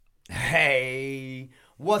Hey,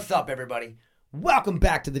 what's up, everybody? Welcome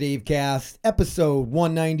back to the Dave Cast, episode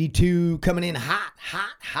 192, coming in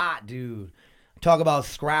hot, dude. Talk about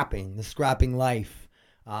scrapping, the scrapping life.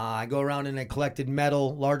 I go around and I collected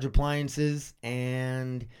metal, large appliances,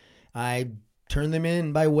 and I turn them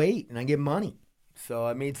in by weight, and I get money. So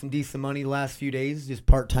I made some decent money the last few days, just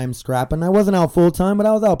part-time scrapping. I wasn't out full-time, but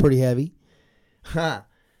I was out pretty heavy. It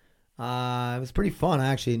was pretty fun. I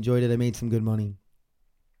actually enjoyed it. I made some good money.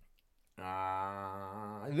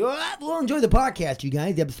 We'll enjoy the podcast, you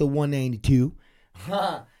guys. Episode 192.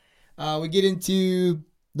 We get into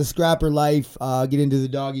the scrapper life. Get into the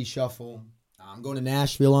doggy shuffle. I'm going to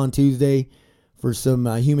Nashville on Tuesday for some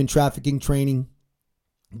human trafficking training.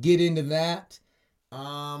 Get into that.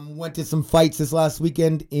 Went to some fights this last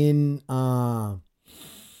weekend in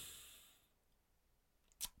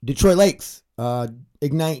Detroit Lakes.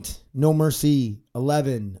 Ignite, No Mercy,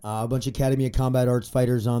 11. A bunch of Academy of Combat Arts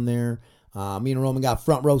fighters on there. Me and Roman got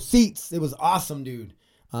front row seats. It was awesome, dude.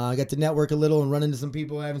 I got to network a little and run into some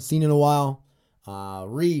people I haven't seen in a while.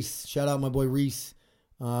 Reese, shout out my boy Reese.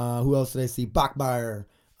 Who else did I see? Bachmeyer.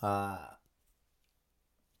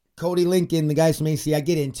 Cody Lincoln, the guys from AC. I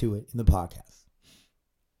get into it in the podcast.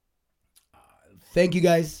 Thank you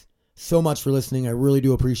guys so much for listening. I really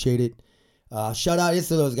do appreciate it. Shout out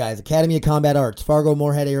to those guys. Academy of Combat Arts, Fargo,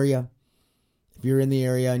 Moorhead area. If you're in the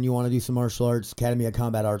area and you want to do some martial arts, Academy of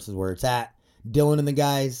Combat Arts is where it's at. Dylan and the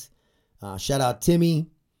guys. Shout out Timmy.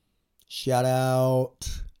 Shout out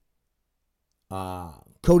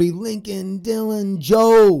Cody Lincoln, Dylan,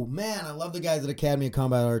 Joe. Man, I love the guys at Academy of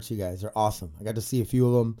Combat Arts. You guys are awesome. I got to see a few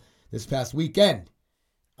of them this past weekend.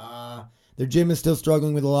 Their gym is still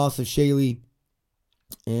struggling with the loss of Shaylee.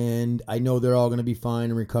 And I know they're all going to be fine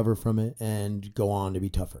and recover from it and go on to be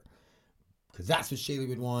tougher. Because that's what Shaylee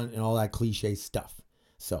would want and all that cliche stuff.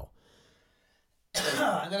 So.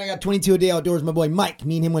 And then I got 22 a day outdoors. My boy Mike.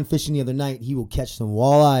 Me and him went fishing the other night. He will catch some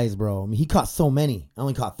walleyes, bro. I mean, he caught so many. I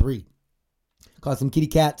only caught 3. Caught some kitty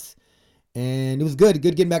cats. And it was good.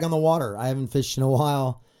 Good getting back on the water. I haven't fished in a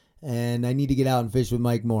while. And I need to get out and fish with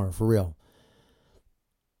Mike more. For real.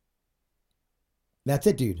 That's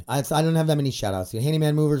it, dude. I don't have that many shout-outs.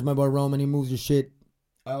 Handyman Movers, my boy Roman. He moves your shit.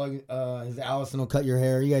 I like his Allison will cut your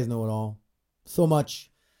hair. You guys know it all. So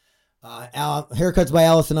much. Haircuts by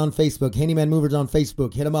Allison on Facebook. Handyman Movers on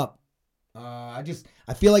Facebook. Hit him up. I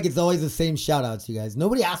feel like it's always the same shout-outs, you guys.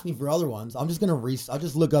 Nobody asked me for other ones. I'm just going to I'll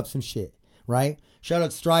just look up some shit, right? Shout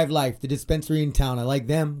out Strive Life, the dispensary in town. I like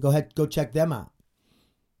them. Go ahead, go check them out.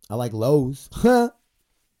 I like Lowe's.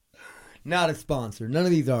 Not a sponsor. None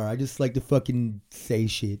of these are. I just like to fucking say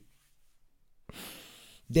shit.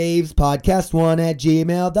 Dave's Podcast 1 at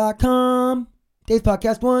gmail.com. Dave's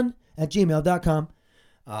Podcast 1 at gmail.com.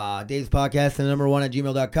 Dave's Podcast and number 1 at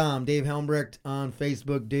gmail.com. Dave Helmbrecht on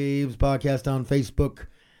Facebook. Dave's Podcast on Facebook.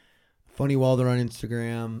 Funny Walder on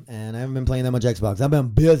Instagram. And I haven't been playing that much Xbox. I've been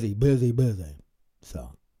busy. So,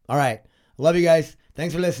 all right. Love you guys.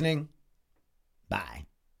 Thanks for listening. Bye.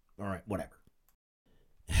 All right. Whatever.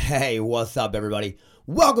 Hey, what's up, everybody?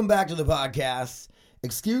 Welcome back to the podcast.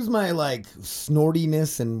 Excuse my,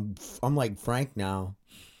 snortiness, and I'm, frank now.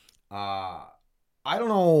 I don't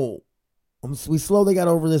know. We slowly got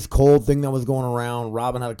over this cold thing that was going around.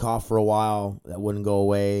 Robin had a cough for a while that wouldn't go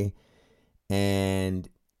away. And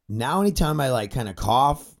now anytime I, kind of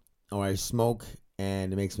cough or I smoke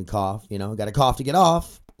and it makes me cough, got to cough to get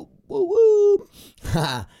off. Woo, woo.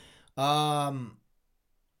 I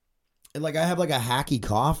have a hacky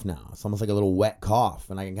cough now. It's almost like a little wet cough,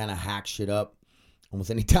 and I can kind of hack shit up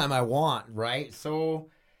almost anytime I want, right? So,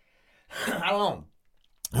 I don't know.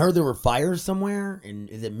 I heard there were fires somewhere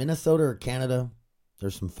is it Minnesota or Canada?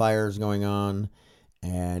 There's some fires going on,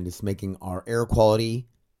 and it's making our air quality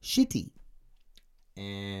shitty.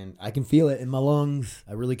 And I can feel it in my lungs.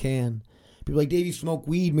 I really can. People are like, Dave, you smoke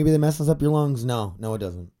weed. Maybe that messes up your lungs. No, it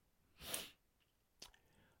doesn't.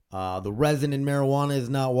 The resin in marijuana is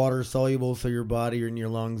not water soluble, so your body and your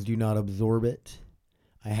lungs do not absorb it.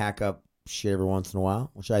 I hack up shit every once in a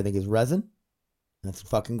while, which I think is resin. That's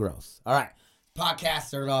fucking gross. All right. Podcast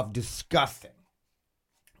started off disgusting.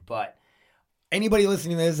 But anybody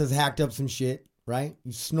listening to this has hacked up some shit, right?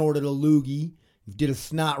 You snorted a loogie. You did a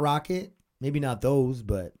snot rocket. Maybe not those,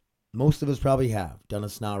 but most of us probably have done a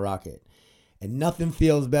snot rocket. And nothing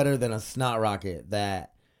feels better than a snot rocket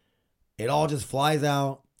that it all just flies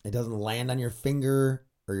out. It doesn't land on your finger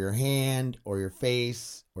or your hand or your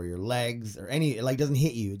face or your legs or it doesn't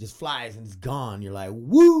hit you. It just flies and it's gone. You're like,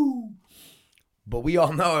 woo! But we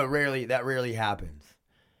all know that rarely happens.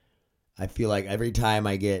 I feel like every time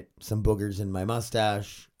I get some boogers in my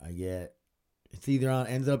mustache, I get It's either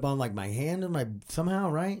ends up on like my hand or my somehow,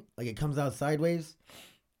 right? Like it comes out sideways.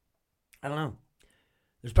 I don't know.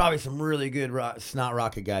 There's probably some really good snot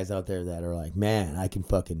rocket guys out there that are like, man, I can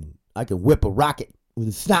whip a rocket with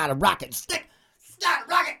a snot rocket stick. Snot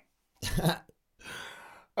rocket.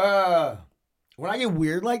 When I get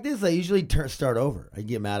weird like this, I usually start over. I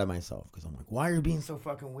get mad at myself because I'm like, why are you being so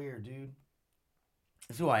fucking weird, dude?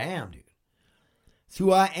 That's who I am, dude. It's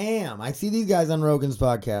who I am. I see these guys on Rogan's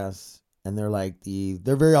podcast, and they're like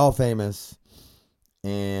they're very all famous,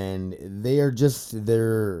 and they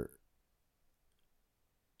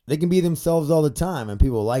can be themselves all the time, and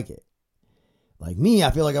people like it. Like me,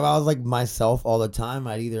 I feel like if I was like myself all the time,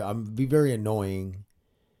 I'd be very annoying.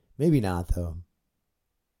 Maybe not though.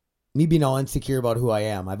 Me being all insecure about who I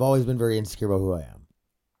am. I've always been very insecure about who I am.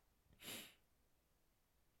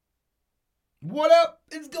 What up?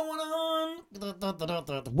 It's going on.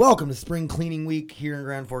 Welcome to spring cleaning week here in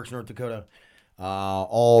Grand Forks, North Dakota.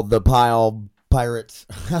 All the pile pirates.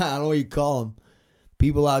 I don't know what you call them.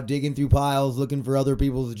 People out digging through piles looking for other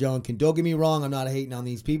people's junk. And don't get me wrong, I'm not hating on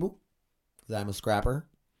these people because I'm a scrapper.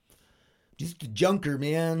 Just a junker,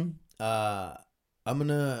 man. So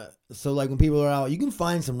like when people are out, you can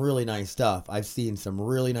find some really nice stuff. I've seen some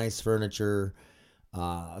really nice furniture,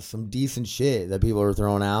 some decent shit that people are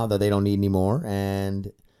throwing out that they don't need anymore. And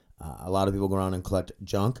a lot of people go around and collect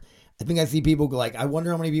junk. I think I see people like, I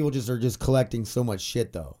wonder how many people are just collecting so much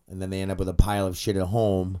shit though. And then they end up with a pile of shit at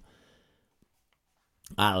home.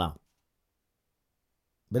 I don't know.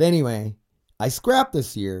 But anyway, I scrapped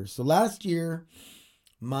this year. So last year,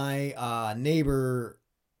 my old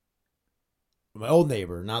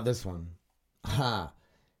neighbor, not this one. Oh,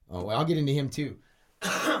 well, I'll get into him too.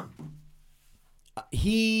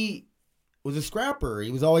 He was a scrapper.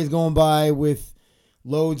 He was always going by with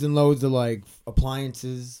loads and loads of like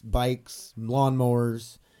appliances, bikes,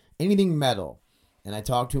 lawnmowers, anything metal. And I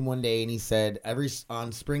talked to him one day and he said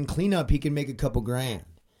on spring cleanup, he can make a couple grand.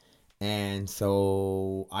 And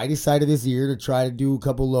so I decided this year to try to do a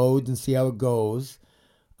couple loads and see how it goes.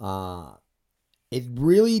 It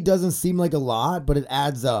really doesn't seem like a lot, but it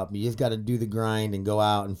adds up. You just got to do the grind and go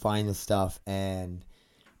out and find the stuff. And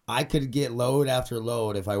I could get load after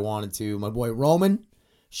load if I wanted to. My boy Roman,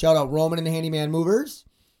 shout out Roman and the Handyman Movers.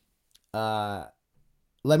 Let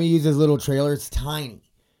me use this little trailer. It's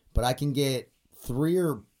tiny, but I can get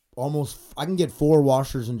I can get 4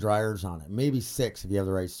 washers and dryers on it. Maybe 6 if you have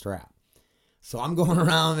the right strap. So I'm going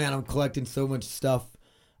around, man. I'm collecting so much stuff.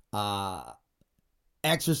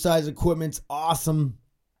 Exercise equipment's awesome.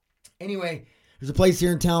 Anyway, there's a place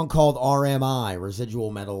here in town called RMI, Residual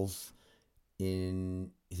Metals.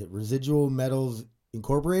 Is it Residual Metals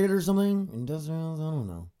Incorporated or something? Industrials? I don't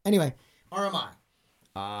know. Anyway, RMI.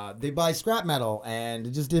 They buy scrap metal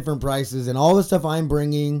and just different prices. And all the stuff I'm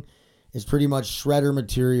bringing is pretty much shredder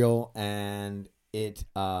material. And it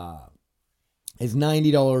is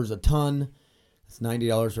 $90 a ton. It's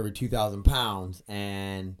 $90 for every 2,000 pounds.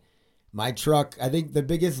 And my truck, I think the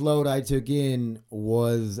biggest load I took in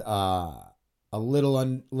was a little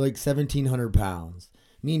like 1,700 pounds.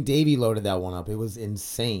 Me and Davey loaded that one up. It was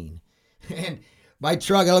insane. And my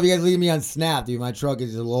truck, I don't know if you guys leave me on Snap, dude. My truck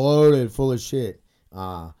is just loaded full of shit.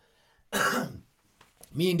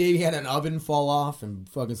 Me and Davey had an oven fall off and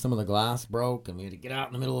fucking some of the glass broke. And we had to get out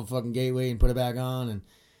in the middle of the fucking gateway and put it back on. And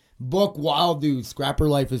book wild, dude. Scrapper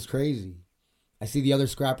life is crazy. I see the other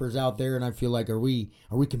scrappers out there and I feel like, are we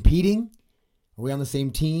competing? Are we on the same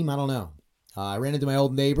team? I don't know. I ran into my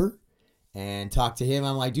old neighbor and talked to him.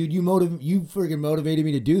 I'm like, dude, you freaking motivated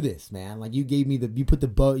me to do this, man. Like you put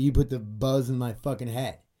the buzz in my fucking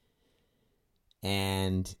head.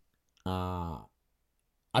 And I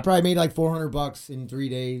probably made like $400 in 3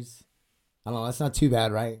 days. I don't know. That's not too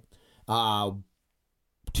bad, right?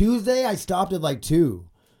 Tuesday I stopped at like 2.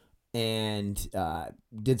 And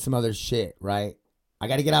did some other shit, right? I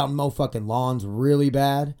got to get out and mow fucking lawns really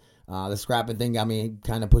bad. The scrapping thing got me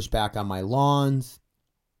kind of pushed back on my lawns.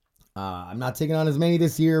 I'm not taking on as many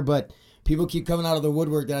this year, but people keep coming out of the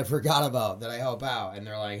woodwork that I forgot about, that I help out. And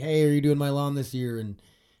they're like, hey, are you doing my lawn this year? And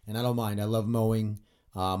I don't mind. I love mowing.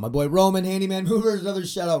 My boy Roman, Handyman Movers, another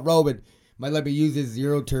shout out, Roman. Might let me use his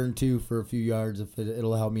 0-turn too for a few yards if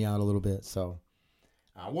it'll help me out a little bit. So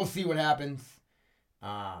we'll see what happens.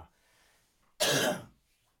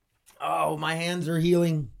 Oh, my hands are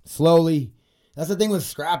healing slowly. That's the thing with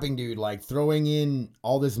scrapping, dude. Like throwing in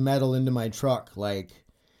all this metal into my truck. Like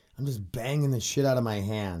I'm just banging the shit out of my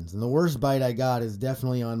hands. And the worst bite I got is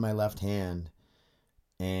definitely on my left hand.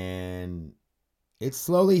 And it's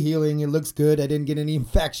slowly healing. It looks good. I didn't get any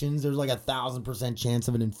infections. There's like 1,000% chance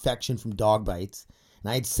of an infection from dog bites.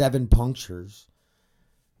 And I had 7 punctures.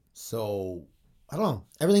 So I don't know.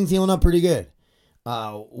 Everything's healing up pretty good.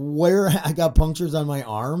 Where I got punctures on my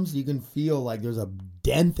arms, you can feel like there's a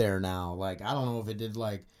dent there now. Like, I don't know if it did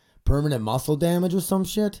like permanent muscle damage or some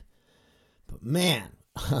shit. But man,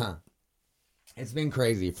 it's been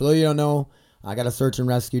crazy. For those of you who don't know, I got a search and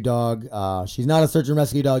rescue dog. She's not a search and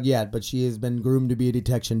rescue dog yet, but she has been groomed to be a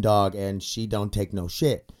detection dog, and she don't take no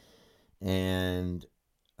shit. And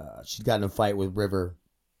she's got in a fight with River,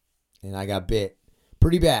 and I got bit.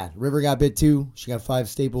 Pretty bad. River got bit too. She got 5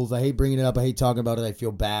 staples. I hate bringing it up. I hate talking about it. I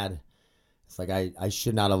feel bad. It's like I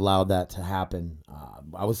should not have allowed that to happen.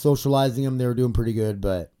 I was socializing them. They were doing pretty good,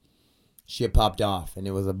 but shit popped off, and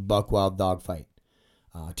it was a buck wild dog fight.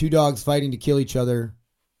 2 dogs fighting to kill each other.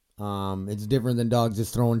 It's different than dogs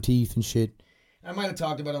just throwing teeth and shit. I might have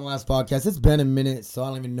talked about it on the last podcast. It's been a minute, so I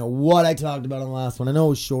don't even know what I talked about on the last one. I know it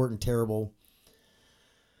was short and terrible.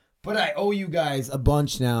 But I owe you guys a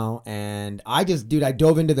bunch now, and I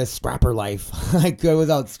dove into the scrapper life. I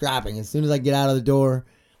was out scrapping. As soon as I get out of the door,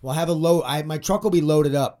 well, I have a load. My truck will be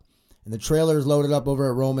loaded up, and the trailer is loaded up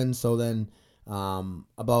over at Roman. So then,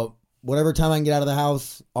 about whatever time I can get out of the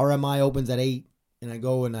house, RMI opens at 8, and I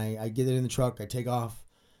go and I get it in the truck. I take off.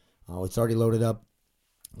 It's already loaded up.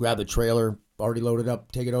 Grab the trailer, already loaded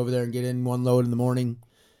up. Take it over there and get in one load in the morning.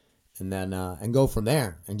 And then, and go from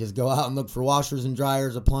there. And just go out and look for washers and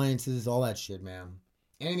dryers, appliances, all that shit, man.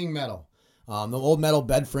 Anything metal. The old metal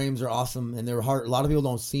bed frames are awesome. And they're hard. A lot of people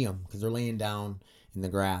don't see them because they're laying down in the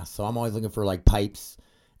grass. So I'm always looking for like pipes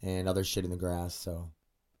and other shit in the grass. So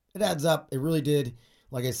it adds up. It really did.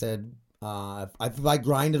 Like I said, if I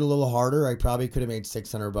grinded a little harder, I probably could have made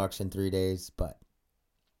 $600 in 3 days. But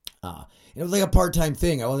it was like a part-time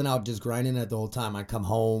thing. I wasn't out just grinding it the whole time. I'd come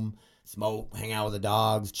home, smoke, hang out with the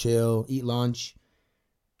dogs, chill, eat lunch,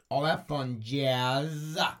 all that fun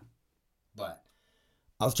jazz. But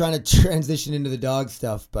I was trying to transition into the dog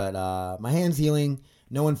stuff, but my hand's healing,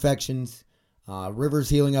 no infections. River's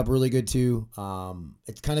healing up really good too.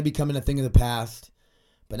 It's kind of becoming a thing of the past.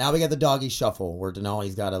 But now we got the doggy shuffle where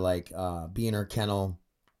Denali's got to be in her kennel.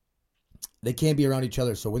 They can't be around each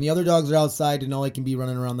other. So when the other dogs are outside, Denali can be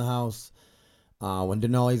running around the house. When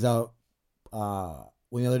Denali's out,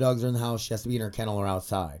 when the other dogs are in the house, she has to be in her kennel or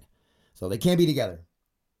outside. So they can't be together.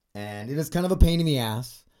 And it is kind of a pain in the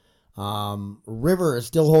ass. River is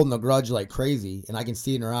still holding a grudge like crazy, and I can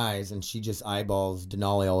see it in her eyes, and she just eyeballs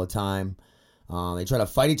Denali all the time. They try to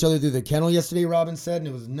fight each other through the kennel yesterday, Robin said, and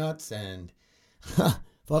it was nuts. And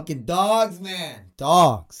fucking dogs, man.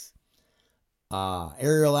 Dogs.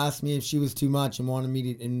 Ariel asked me if she was too much and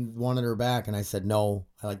wanted her back, and I said no.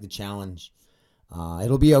 I like the challenge.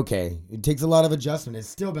 It'll be okay. It takes a lot of adjustment. It's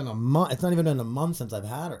still been a month. It's not even been a month since I've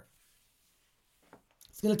had her.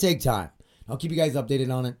 It's gonna take time. I'll keep you guys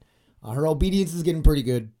updated on it. Her obedience is getting pretty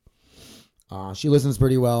good. She listens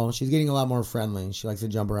pretty well. She's getting a lot more friendly. She likes to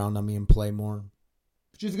jump around on me and play more,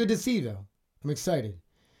 which is good to see, though. I'm excited.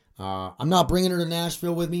 I'm not bringing her to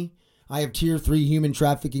Nashville with me. I have Tier 3 human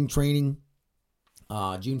trafficking training.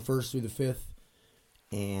 June 1st through the 5th.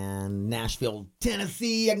 And Nashville,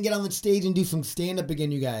 Tennessee. I can get on the stage and do some stand-up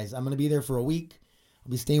again, you guys. I'm going to be there for a week.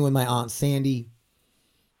 I'll be staying with my Aunt Sandy.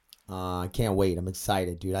 I can't wait. I'm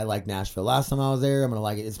excited, dude. I like Nashville. Last time I was there, I'm going to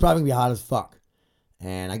like it. It's probably going to be hot as fuck.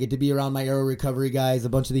 And I get to be around my aero recovery guys. A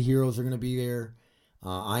bunch of the heroes are going to be there.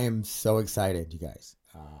 I am so excited, you guys.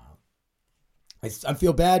 I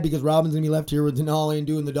feel bad because Robin's going to be left here with Denali and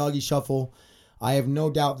doing the doggy shuffle. I have no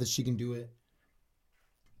doubt that she can do it.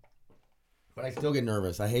 But I still get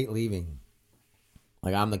nervous. I hate leaving.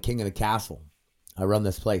 Like I'm the king of the castle. I run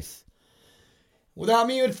this place. Without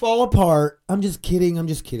me, it would fall apart. I'm just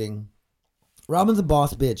kidding. Robin's a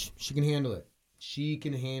boss bitch. She can handle it.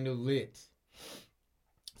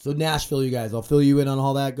 So Nashville, you guys. I'll fill you in on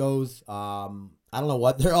how that goes. I don't know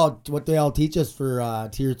what they all teach us for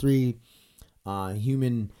Tier 3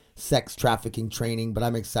 human sex trafficking training, but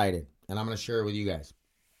I'm excited. And I'm going to share it with you guys.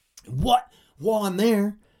 What? While I'm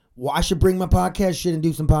there, well, I should bring my podcast shit and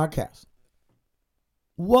do some podcasts.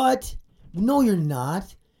 What? No, you're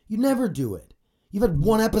not. You never do it. You've had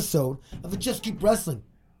one episode of the Just Keep Wrestling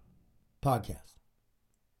podcast.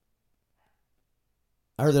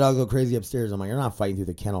 I heard the dogs go crazy upstairs. I'm like, you're not fighting through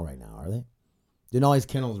the kennel right now, are they? Denali's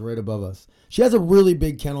kennel is right above us. She has a really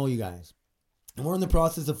big kennel, you guys. And we're in the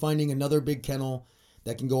process of finding another big kennel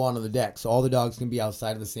that can go onto the deck. So all the dogs can be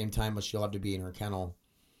outside at the same time, but she'll have to be in her kennel.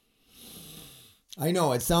 I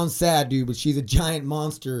know, it sounds sad, dude, but she's a giant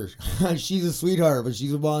monster. She's a sweetheart, but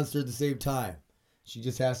she's a monster at the same time. She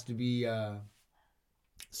just has to be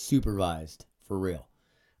supervised, for real.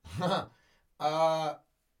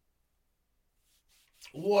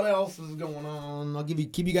 What else is going on? I'll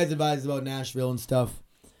keep you guys advised about Nashville and stuff.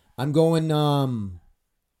 I'm going on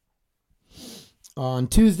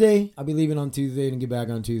Tuesday. I'll be leaving on Tuesday and get back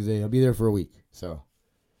on Tuesday. I'll be there for a week. So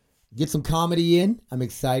get some comedy in. I'm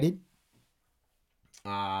excited.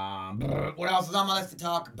 What else is on my list to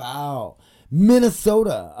talk about?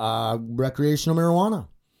 Minnesota, recreational marijuana.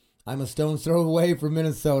 I'm a stone's throw away from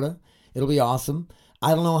Minnesota. It'll be awesome.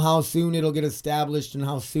 I don't know how soon it'll get established and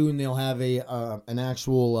how soon they'll have an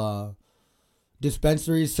actual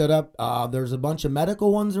dispensary set up. There's a bunch of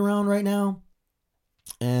medical ones around right now.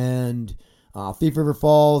 And Thief River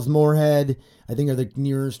Falls, Moorhead, I think are the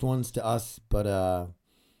nearest ones to us. But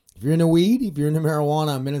if you're into weed, if you're into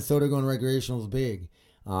marijuana, Minnesota going recreational is big.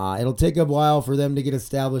 It'll take a while for them to get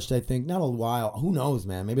established, I think. Not a while. Who knows,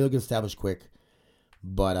 man? Maybe they'll get established quick.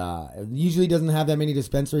 But it usually doesn't have that many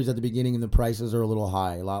dispensaries at the beginning, and the prices are a little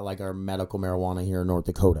high, a lot like our medical marijuana here in North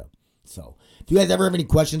Dakota. So if you guys ever have any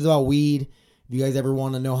questions about weed, if you guys ever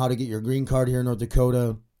want to know how to get your green card here in North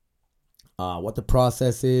Dakota, what the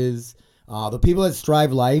process is, the people at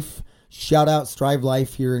Strive Life, shout out Strive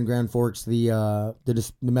Life here in Grand Forks, the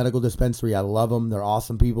medical dispensary. I love them. They're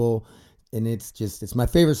awesome people, and it's my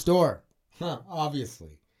favorite store,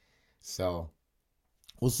 obviously. So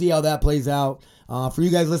we'll see how that plays out. For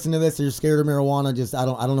you guys listening to this, if you're scared of marijuana, I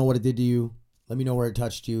don't know what it did to you. Let me know where it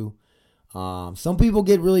touched you. Some people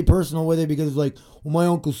get really personal with it because it's like, well, my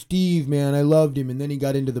Uncle Steve, man, I loved him, and then he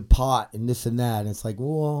got into the pot and this and that. And it's like,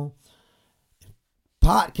 well,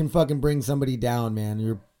 pot can fucking bring somebody down, man.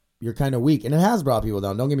 You're kind of weak, and it has brought people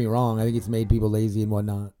down. Don't get me wrong. I think it's made people lazy and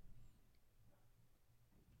whatnot.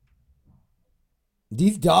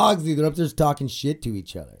 These dogs, dude, they're up there talking shit to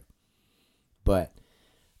each other. But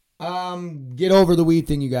get over the weed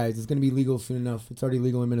thing, you guys. It's going to be legal soon enough. It's already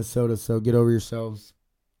legal in Minnesota, so get over yourselves.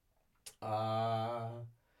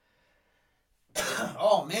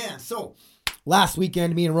 Oh, man. So, last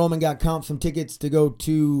weekend, me and Roman got comped some tickets to go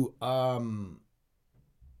to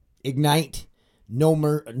Ignite No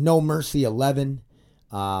Mercy 11.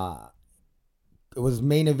 It was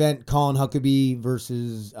main event Colin Huckabee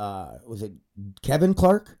versus, was it Kevin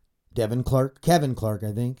Clark, I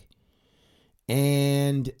think.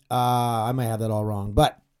 And I might have that all wrong.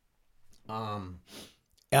 But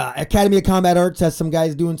Academy of Combat Arts has some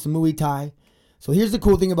guys doing some Muay Thai. So here's the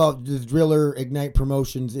cool thing about this Driller Ignite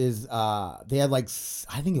Promotions is they had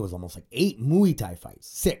I think it was almost 8 Muay Thai fights.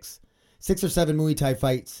 6 or 7 Muay Thai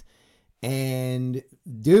fights. And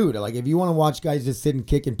dude, if you want to watch guys just sit and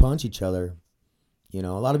kick and punch each other, a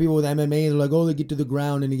lot of people with MMA, they're like, oh, they get to the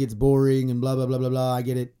ground and it gets boring and blah, blah, blah, blah, blah. I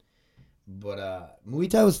get it. But Muay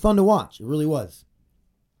Thai was fun to watch. It really was.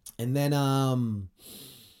 And then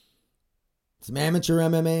some amateur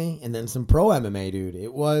MMA and then some pro MMA, dude.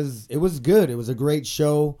 It was good. It was a great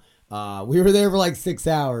show. We were there for 6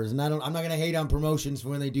 hours, and I'm not gonna hate on promotions for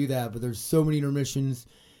when they do that, but there's so many intermissions,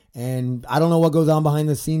 and I don't know what goes on behind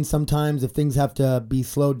the scenes sometimes if things have to be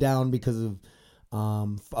slowed down because of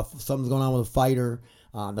something's going on with a fighter.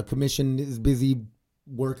 The commission is busy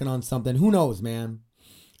working on something. Who knows, man?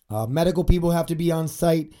 Medical people have to be on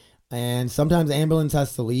site, and sometimes the ambulance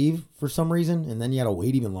has to leave for some reason, and then you got to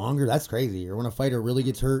wait even longer. That's crazy. Or when a fighter really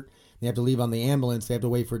gets hurt, they have to leave on the ambulance. They have to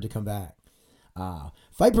wait for it to come back.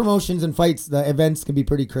 Fight promotions and fights, the events can be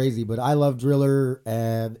pretty crazy, but I love Driller.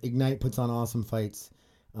 Ignite puts on awesome fights.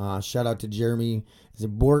 Shout out to Jeremy. Is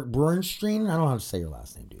it Bernstein? I don't know how to say your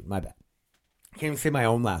last name, dude. My bad. I can't even say my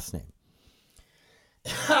own last name.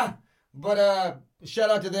 But shout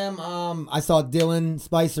out to them. I saw Dylan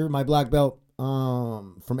Spicer, my black belt,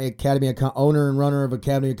 from Academy owner and runner of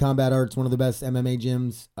Academy of Combat Arts, one of the best MMA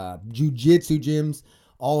gyms, jiu-jitsu gyms,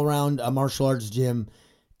 all around a martial arts gym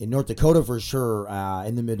in North Dakota for sure,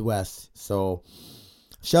 in the Midwest. So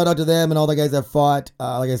shout out to them and all the guys that fought.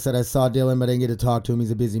 Like I said, I saw Dylan, but I didn't get to talk to him.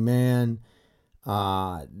 He's a busy man.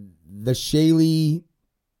 The Shaylee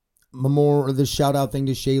Memorial, the shout out thing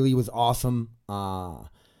to Shaylee was awesome.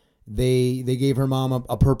 They gave her mom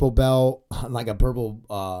a purple belt, like a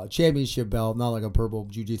purple championship belt, not like a purple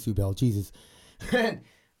jiu-jitsu belt. Jesus. For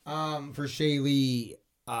Shaylee,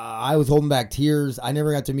 I was holding back tears. I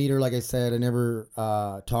never got to meet her. Like I said, I never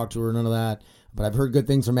talked to her, none of that. But I've heard good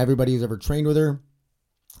things from everybody who's ever trained with her.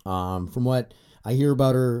 From what I hear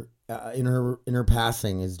about her in her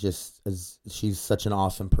passing is she's such an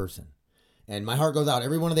awesome person. And my heart goes out.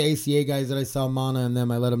 Every one of the ACA guys that I saw, Mana and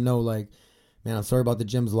them, I let them know, man, I'm sorry about the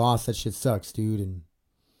gym's loss. That shit sucks, dude. And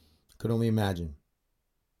could only imagine.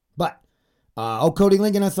 But, Cody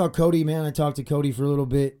Lincoln, I saw Cody, man. I talked to Cody for a little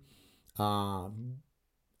bit.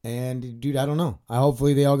 And, dude, I don't know.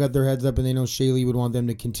 Hopefully they all got their heads up and they know Shaylee would want them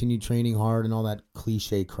to continue training hard and all that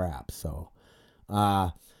cliche crap. So,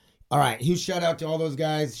 all right. Huge shout out to all those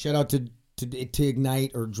guys. Shout out to to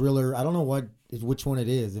ignite or driller. I don't know which one it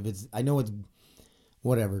is. I know it's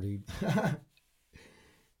whatever, dude.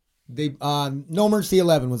 No Mercy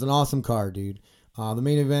 11 was an awesome car, dude. The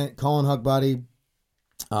main event, Colin Huckbody,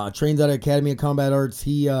 trains out of Academy of Combat Arts.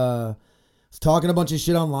 He was talking a bunch of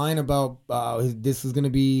shit online about this is going to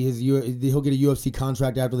be he'll get a UFC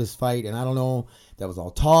contract after this fight, and I don't know if that was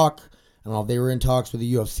all talk. I don't know if they were in talks with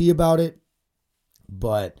the UFC about it,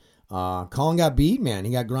 but Colin got beat, man.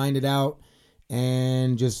 He got grinded out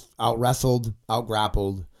and just out-wrestled,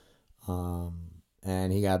 out-grappled,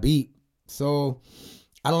 and he got beat. So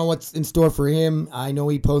I don't know what's in store for him. I know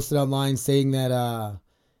he posted online saying that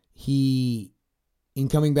he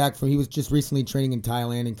was just recently training in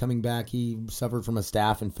Thailand, and coming back, he suffered from a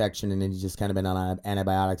staph infection, and then he's just kind of been on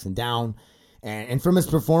antibiotics and down. And from his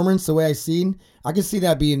performance, the way I can see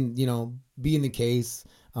that being the case.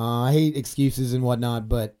 I hate excuses and whatnot,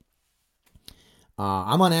 but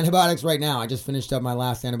I'm on antibiotics right now. I just finished up my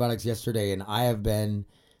last antibiotics yesterday, and I've been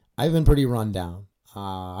pretty run down.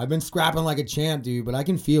 I've been scrapping like a champ, dude, but I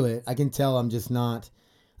can feel it. I can tell I'm just not.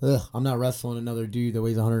 I'm not wrestling another dude that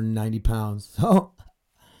weighs 190 pounds. So,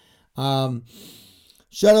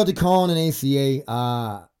 shout out to Colin and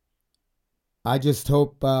ACA. I just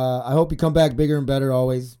hope you come back bigger and better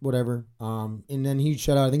always, whatever. And then huge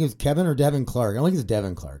shout out, I think it was Kevin or Devin Clark. I don't think it's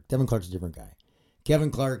Devin Clark. Devin Clark's a different guy.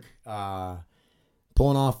 Kevin Clark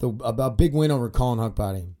pulling off a big win over Colin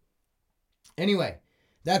Huckbody. Anyway,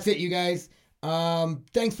 that's it, you guys.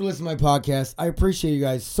 Thanks for listening to my podcast. I appreciate you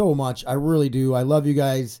guys so much. I really do. I love you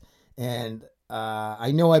guys. And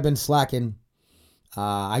I know I've been slacking.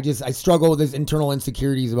 I struggle with these internal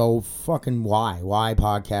insecurities about fucking why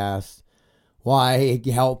podcast. Why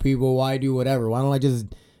help people? Why do whatever? Why don't I just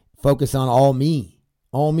focus on all me,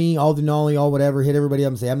 all Denali, all whatever, hit everybody up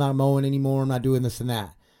and say, I'm not mowing anymore. I'm not doing this and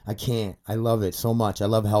that. I can't. I love it so much. I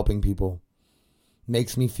love helping people.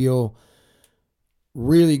 Makes me feel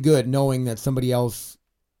really good knowing that somebody else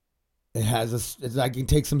I can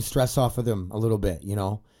take some stress off of them a little bit,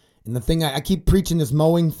 And the thing, I keep preaching this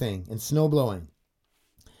mowing thing and snow blowing.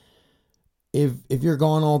 If you're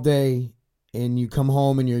gone all day and you come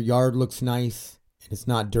home and your yard looks nice and it's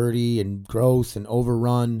not dirty and gross and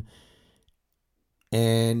overrun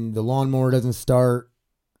and the lawnmower doesn't start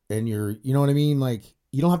and you know what I mean? Like,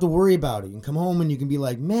 you don't have to worry about it. You can come home and you can be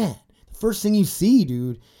like, man, the first thing you see,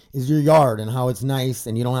 dude, is your yard and how it's nice,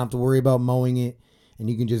 and you don't have to worry about mowing it, and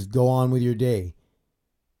you can just go on with your day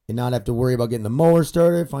and not have to worry about getting the mower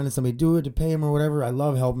started, finding somebody to do it, to pay him or whatever. I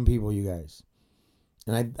love helping people, you guys.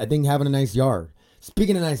 And I think having a nice yard.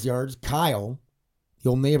 Speaking of nice yards, Kyle, the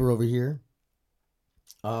old neighbor over here,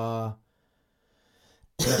 not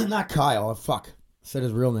Kyle, fuck, I said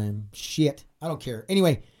his real name. Shit, I don't care.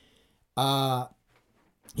 Anyway,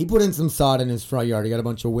 he put in some sod in his front yard. He got a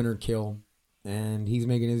bunch of winter kill, and he's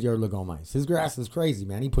making his yard look all nice. His grass is crazy,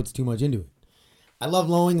 man. He puts too much into it. I love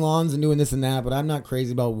mowing lawns and doing this and that, but I'm not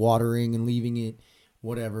crazy about watering and leaving it,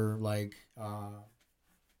 whatever. Like, I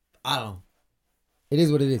don't know. It is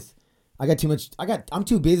what it is. I'm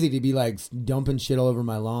too busy to be like dumping shit all over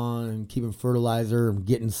my lawn and keeping fertilizer and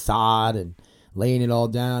getting sod and laying it all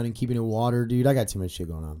down and keeping it watered, dude. I got too much shit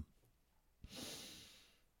going on.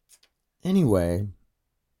 Anyway,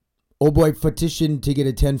 old boy petitioned to get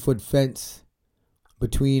a 10-foot fence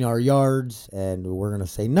between our yards, and we're going to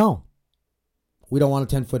say no. We don't want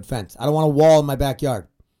a 10-foot fence. I don't want a wall in my backyard.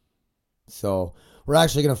 So we're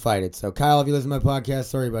actually going to fight it. So Kyle, if you listen to my podcast,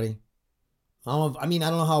 sorry, buddy. I don't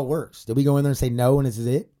know how it works. Did we go in there and say no and this is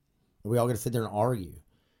it? Are we all going to sit there and argue?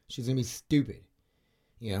 She's going to be stupid.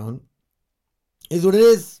 Is what it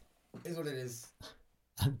is. Is what it is.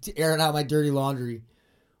 I'm airing out my dirty laundry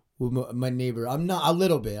with my neighbor. I'm not a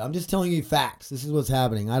little bit. I'm just telling you facts. This is what's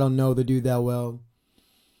happening. I don't know the dude that well.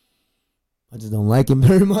 I just don't like him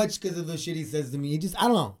very much because of the shit he says to me. I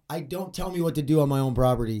don't know. Don't tell me what to do on my own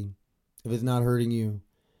property if it's not hurting you.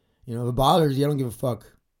 If it bothers you, I don't give a fuck.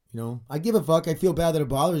 I give a fuck. I feel bad that it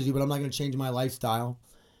bothers you, but I'm not going to change my lifestyle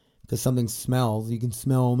because something smells. You can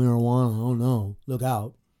smell marijuana. Oh no. Look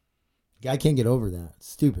out. I can't get over that. It's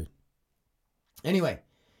stupid. Anyway,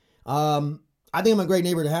 I think I'm a great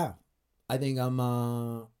neighbor to have. I think I'm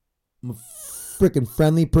a freaking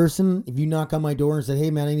friendly person. If you knock on my door and say,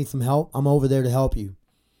 hey man, I need some help, I'm over there to help you.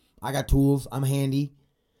 I got tools. I'm handy.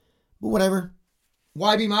 But whatever.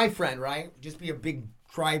 Why be my friend, right? Just be a big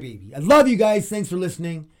crybaby. I love you guys. Thanks for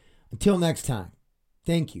listening. Until next time.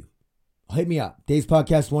 Thank you. Hit me up.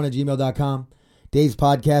 Dave'sPodcast1@gmail.com.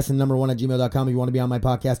 Dave'sPodcast and #1@gmail.com if you want to be on my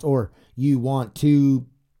podcast or you want to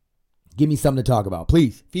give me something to talk about.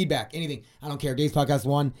 Please. Feedback. Anything. I don't care.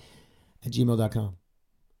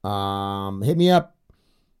 Dave'sPodcast1@gmail.com. Hit me up.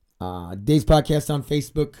 Dave's Podcast on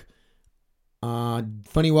Facebook.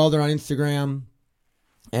 Funny Welder on Instagram.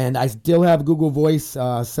 And I still have Google Voice,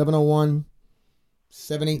 701-787-1790.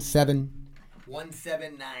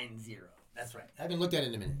 That's right. I haven't looked at it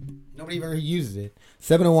in a minute. Nobody ever uses it.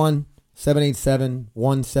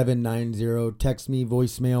 701-787-1790. Text me,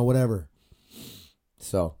 voicemail, whatever.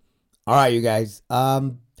 So, all right, you guys.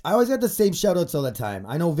 I always got the same shout-outs all the time.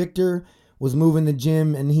 I know Victor was moving the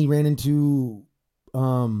gym, and he ran into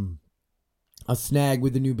a snag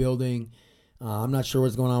with the new building. I'm not sure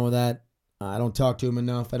what's going on with that. I don't talk to him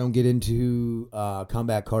enough. I don't get into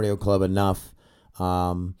Combat Cardio Club enough.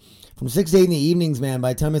 From 6 to 8 in the evenings, man,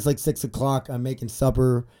 by the time it's like 6 o'clock, I'm making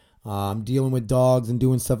supper. I'm dealing with dogs and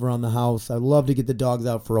doing stuff around the house. I love to get the dogs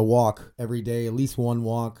out for a walk every day, at least one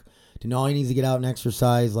walk. Denali needs to get out and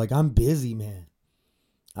exercise. Like, I'm busy, man.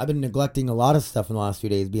 I've been neglecting a lot of stuff in the last few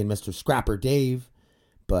days, being Mr. Scrapper Dave.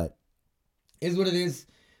 But it is what it is.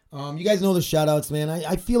 You guys know the shout-outs, man.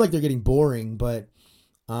 I feel like they're getting boring, but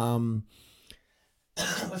let's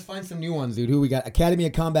find some new ones, dude. Who we got? Academy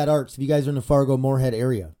of Combat Arts. If you guys are in the Fargo-Moorhead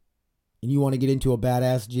area and you want to get into a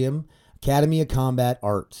badass gym, Academy of Combat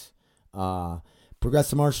Arts.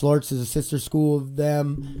 Progressive Martial Arts is a sister school of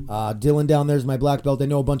them. Dylan down there is my black belt. I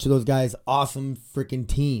know a bunch of those guys. Awesome freaking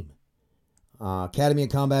team. Academy of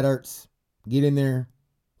Combat Arts. Get in there.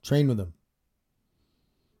 Train with them.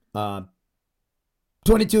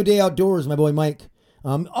 22 Day Outdoors, my boy Mike.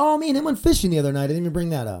 Me and him went fishing the other night. I didn't even bring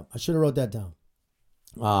that up. I should have wrote that down.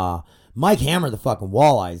 Mike hammered the fucking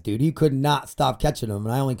walleyes, dude. He could not stop catching them.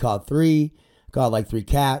 And I only caught 3. Caught like 3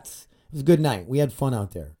 cats. It was a good night. We had fun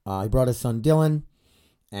out there. He brought his son Dylan.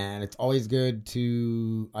 And it's always good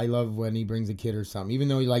I love when he brings a kid or something. Even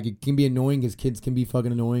though like it can be annoying because kids can be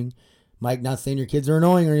fucking annoying. Mike, not saying your kids are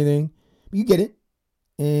annoying or anything. But you get it.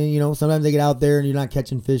 And, sometimes they get out there and you're not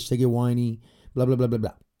catching fish. They get whiny. Blah, blah, blah, blah,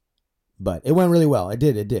 blah. But it went really well. It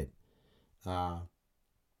did.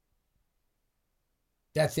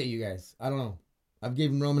 That's it, you guys. I don't know. I've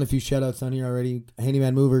given Roman a few shout-outs on here already.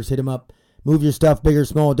 Handyman Movers, hit him up. Move your stuff, big or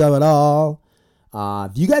small, do it all.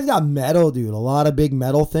 If you guys got metal, dude, a lot of big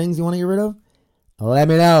metal things you want to get rid of, let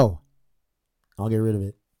me know. I'll get rid of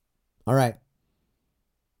it. All right.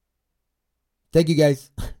 Thank you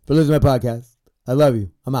guys for listening to my podcast. I love you.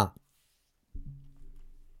 I'm out.